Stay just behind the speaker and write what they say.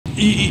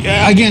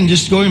again,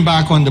 just going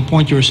back on the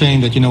point you were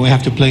saying that, we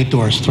have to play to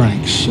our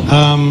strengths.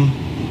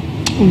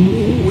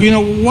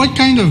 What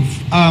kind of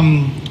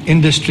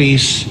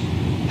industries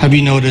have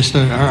you noticed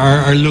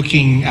are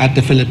looking at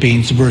the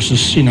Philippines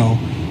versus,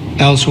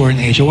 elsewhere in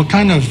Asia? What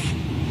kind of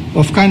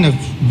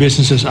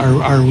businesses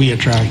are we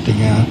attracting?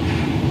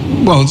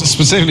 Well,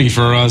 specifically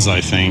for us,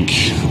 I think,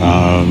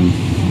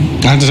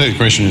 I have to take the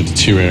question into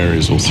two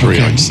areas, or three,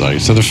 okay. I'd say.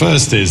 So the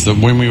first is that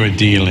when we were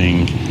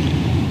dealing,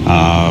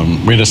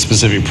 we had a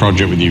specific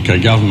project with the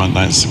UK government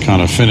that's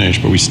kind of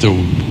finished, but we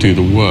still do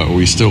the work.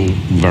 We're still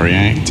very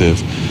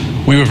active.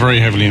 We were very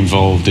heavily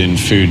involved in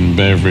food and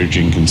beverage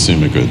and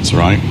consumer goods,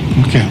 right?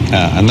 Okay.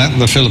 And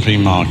the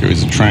Philippine market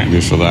was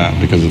attractive for that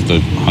because of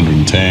the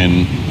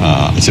 110.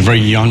 It's a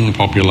very young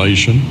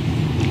population,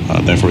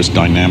 therefore it's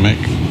dynamic.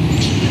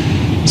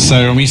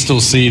 So we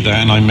still see that,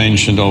 and I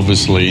mentioned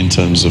obviously in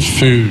terms of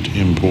food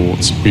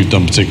imports, we've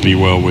done particularly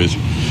well with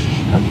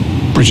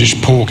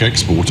British pork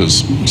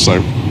exporters.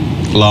 So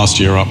last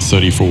year up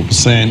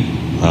 34%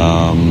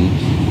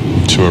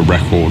 to a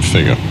record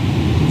figure.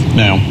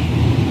 Now,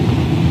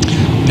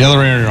 the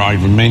other area I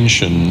would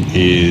mention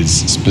is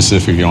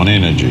specifically on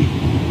energy.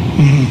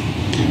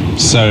 Mm-hmm.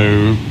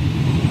 So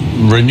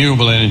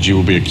renewable energy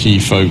will be a key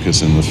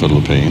focus in the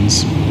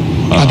Philippines.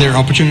 Are there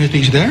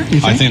opportunities there, you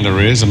think? I think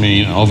there is. I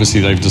mean, obviously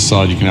they've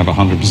decided you can have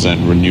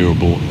 100%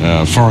 renewable,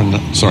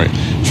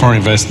 foreign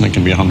investment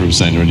can be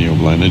 100%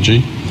 renewable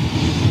energy.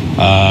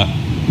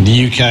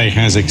 The UK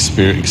has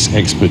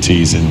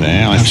expertise in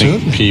there. Absolutely.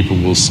 I think people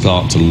will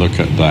start to look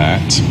at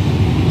that.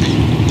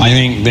 I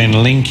think then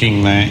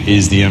linking that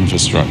is the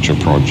infrastructure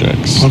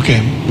projects.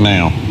 Okay.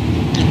 Now,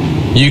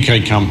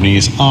 UK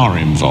companies are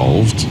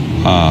involved.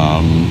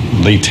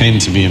 They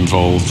tend to be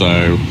involved,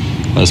 though,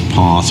 as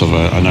part of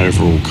an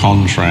overall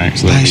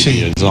contract that may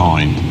be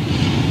designed.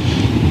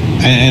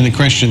 And the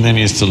question then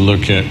is to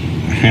look at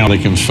how they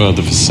can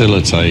further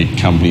facilitate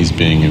companies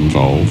being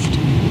involved.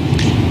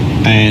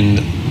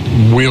 And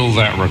will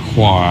that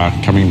require,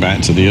 coming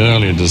back to the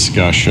earlier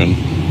discussion,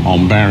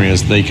 on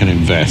barriers they can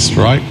invest,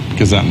 right?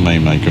 Because that may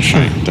make a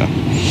factor.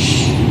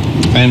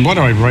 And why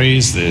do I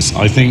raise this?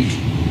 I think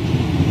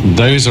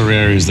those are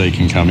areas they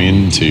can come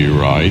into,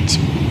 right?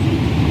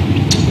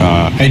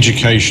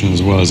 Education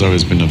as well has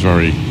always been a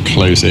very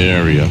close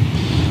area.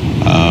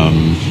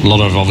 A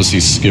lot of obviously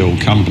skilled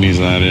companies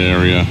in that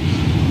area.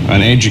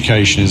 And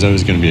education is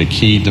always going to be a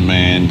key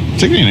demand,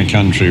 particularly in a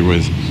country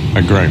with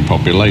a growing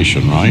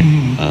population, right?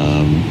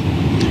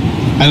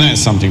 And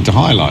that's something to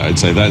highlight. I'd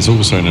say that's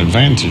also an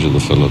advantage of the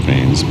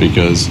Philippines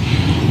because,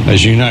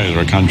 as you know, there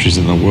are countries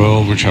in the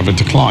world which have a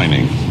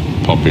declining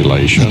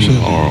population.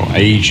 Absolutely. Or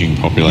aging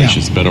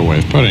population is a better way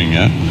of putting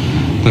it.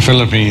 The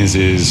Philippines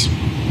is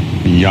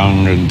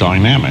young and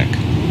dynamic,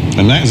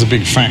 and that is a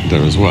big factor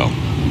as well.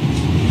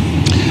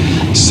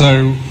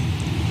 So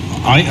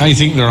I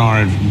think there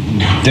are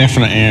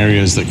definite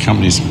areas that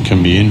companies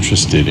can be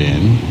interested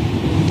in.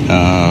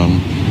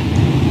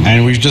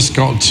 And we've just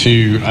got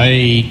to,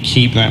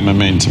 keep that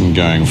momentum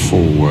going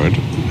forward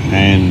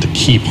and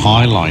keep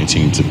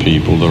highlighting to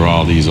people there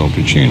are these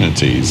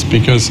opportunities.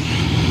 Because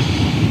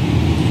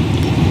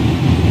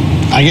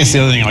I guess the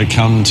other thing I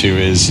come to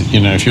is,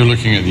 if you're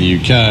looking at the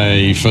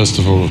UK, first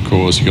of all, of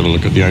course, you've got to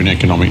look at the own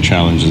economic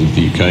challenges of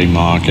the UK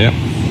market.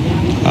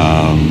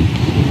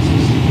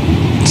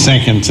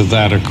 Second to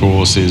that, of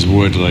course, is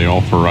where do they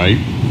operate?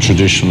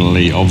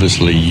 Traditionally,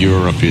 obviously,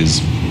 Europe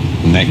is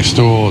next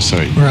door, so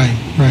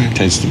it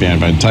tends to be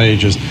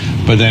advantageous.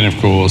 But then, of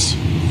course,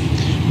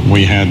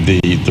 we had the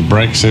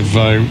Brexit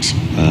vote,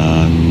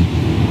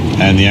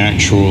 and the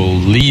actual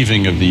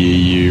leaving of the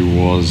EU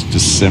was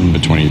December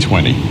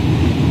 2020.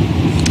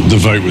 The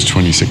vote was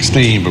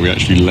 2016, but we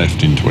actually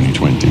left in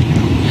 2020.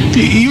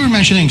 You were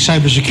mentioning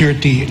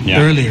cybersecurity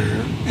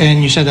earlier,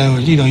 and you said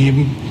that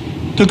you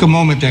took a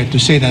moment there to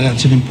say that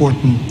that's an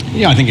important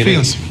I think it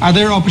field. is. Are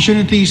there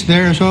opportunities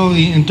there as well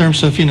in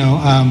terms of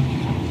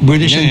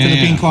British and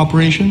Philippine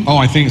cooperation? Oh,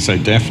 I think so,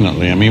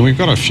 definitely. I mean, we've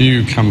got a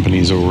few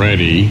companies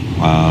already.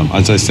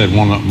 As I said,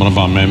 one of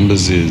our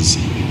members is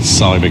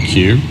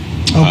CyberQ.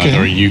 Okay.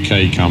 They're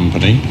a UK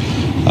company,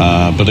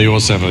 but they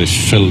also have a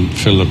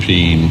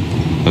Philippine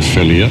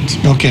affiliate,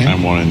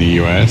 and one in the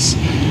US.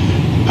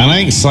 And I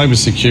think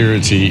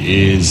cybersecurity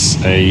is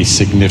a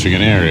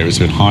significant area. It's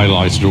been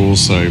highlighted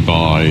also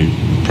by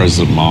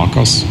President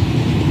Marcos.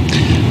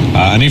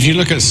 And if you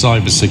look at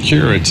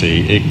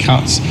cybersecurity, it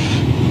cuts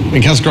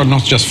across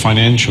not just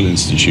financial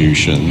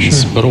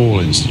institutions, but all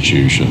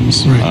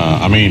institutions. Right.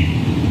 I mean,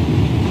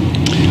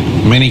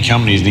 many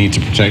companies need to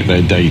protect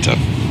their data.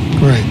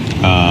 Right.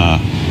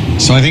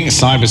 So I think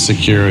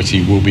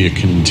cybersecurity will be a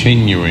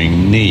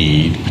continuing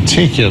need,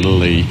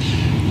 particularly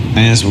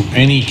as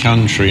any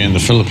country, and the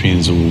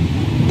Philippines will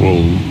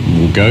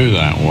go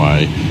that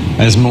way,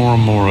 as more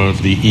and more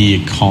of the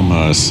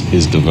e-commerce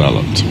is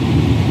developed.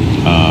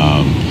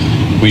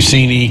 We've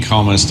seen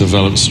e-commerce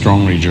develop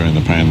strongly during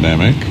the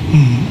pandemic.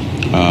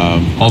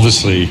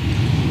 Obviously,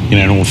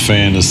 in all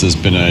fairness, there's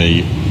been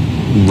a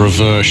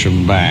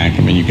reversion back.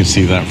 I mean, you can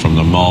see that from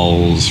the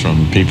malls,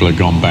 from people who have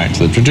gone back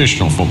to the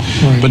traditional form.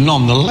 Right. But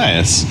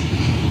nonetheless,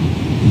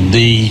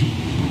 the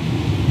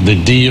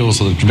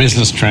deals or the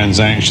business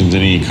transactions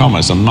in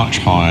e-commerce are much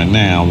higher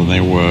now than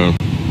they were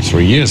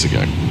 3 years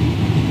ago.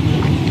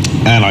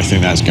 And I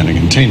think that's going to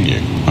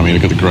continue. I mean,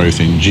 look at the growth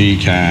in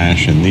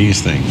Gcash and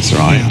these things,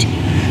 right?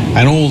 Yeah.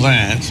 And all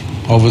that,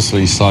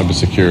 obviously,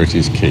 cybersecurity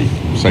is key.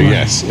 So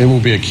yes, it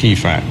will be a key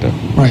factor.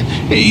 Right.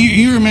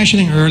 You were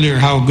mentioning earlier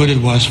how good it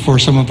was for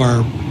some of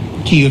our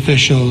key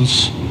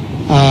officials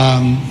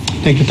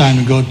take the time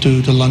to go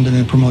to London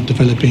and promote the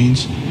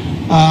Philippines.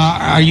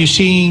 Are you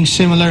seeing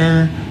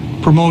similar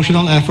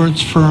promotional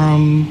efforts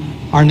from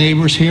our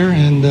neighbors here?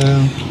 And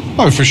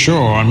oh, for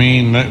sure. I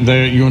mean,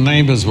 your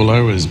neighbors will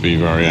always be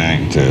very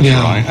active,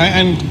 right?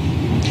 And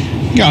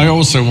yeah, I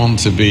also want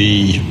to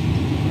be,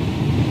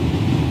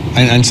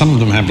 and some of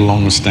them have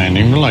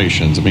long-standing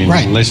relations. I mean,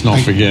 let's not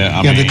forget.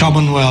 I mean, the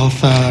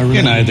Commonwealth.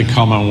 The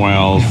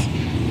Commonwealth. Yeah.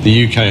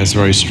 The UK has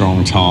very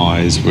strong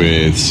ties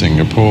with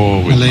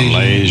Singapore, with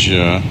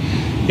Malaysia.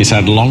 It's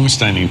had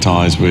long-standing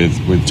ties with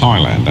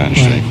Thailand,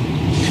 actually.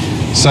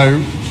 Right. So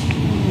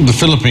the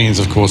Philippines,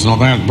 of course, not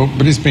that,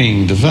 but it's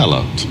being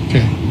developed.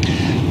 Okay.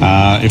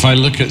 If I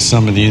look at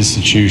some of the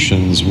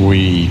institutions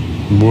we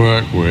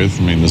work with,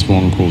 I mean, there's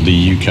one called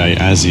the UK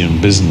ASEAN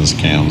Business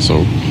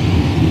Council.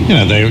 You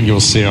know,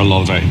 you'll see a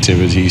lot of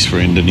activities for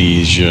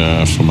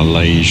Indonesia, for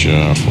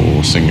Malaysia,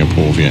 for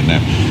Singapore,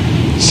 Vietnam.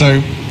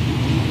 So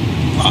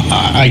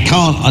I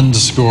can't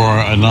underscore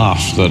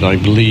enough that I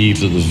believe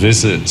that the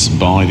visits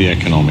by the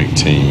economic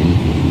team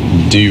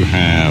do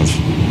have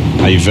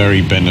a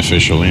very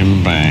beneficial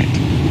impact,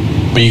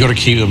 but you've got to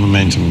keep the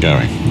momentum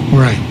going.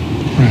 Right.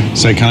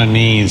 So it kind of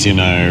needs, you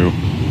know,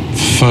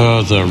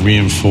 further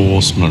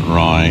reinforcement,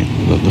 right,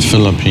 that the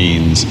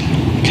Philippines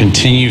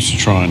continues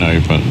to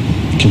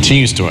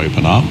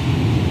open up,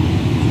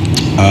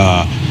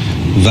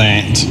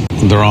 that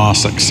there are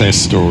success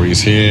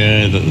stories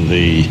here, that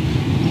the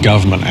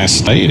government, as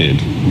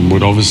stated,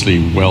 would obviously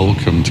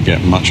welcome to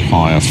get much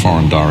higher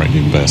foreign direct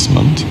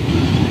investment.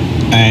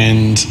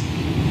 And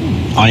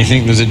I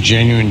think there's a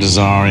genuine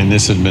desire in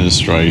this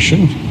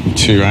administration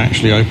to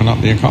actually open up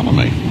the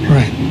economy.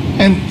 Right.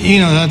 And, you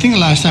know, I think the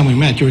last time we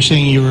met, you were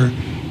saying you were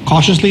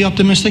cautiously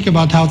optimistic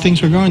about how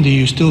things were going. Do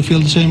you still feel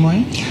the same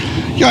way?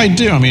 Yeah, I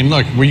do. I mean,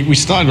 look, we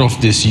started off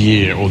this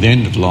year, or the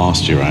end of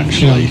last year,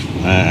 actually,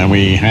 and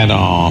we had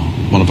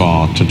one of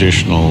our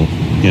traditional,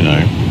 you know,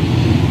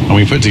 and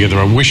we put together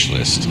a wish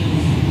list.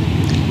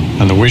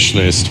 And the wish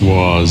list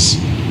was,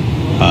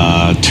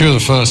 two of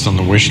the first on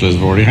the wish list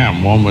have already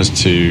happened. One was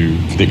the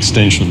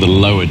extension of the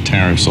lowered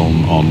tariffs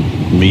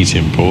on meat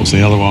imports.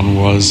 The other one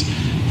was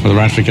for the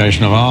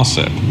ratification of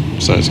RCEP.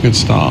 So it's a good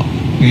start.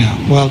 Yeah,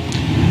 well,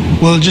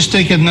 we'll just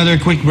take another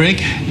quick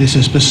break. This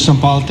is Business and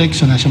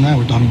Politics, and as of now,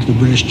 we're talking to the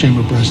British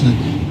Chamber President,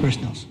 Chris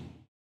Nelson.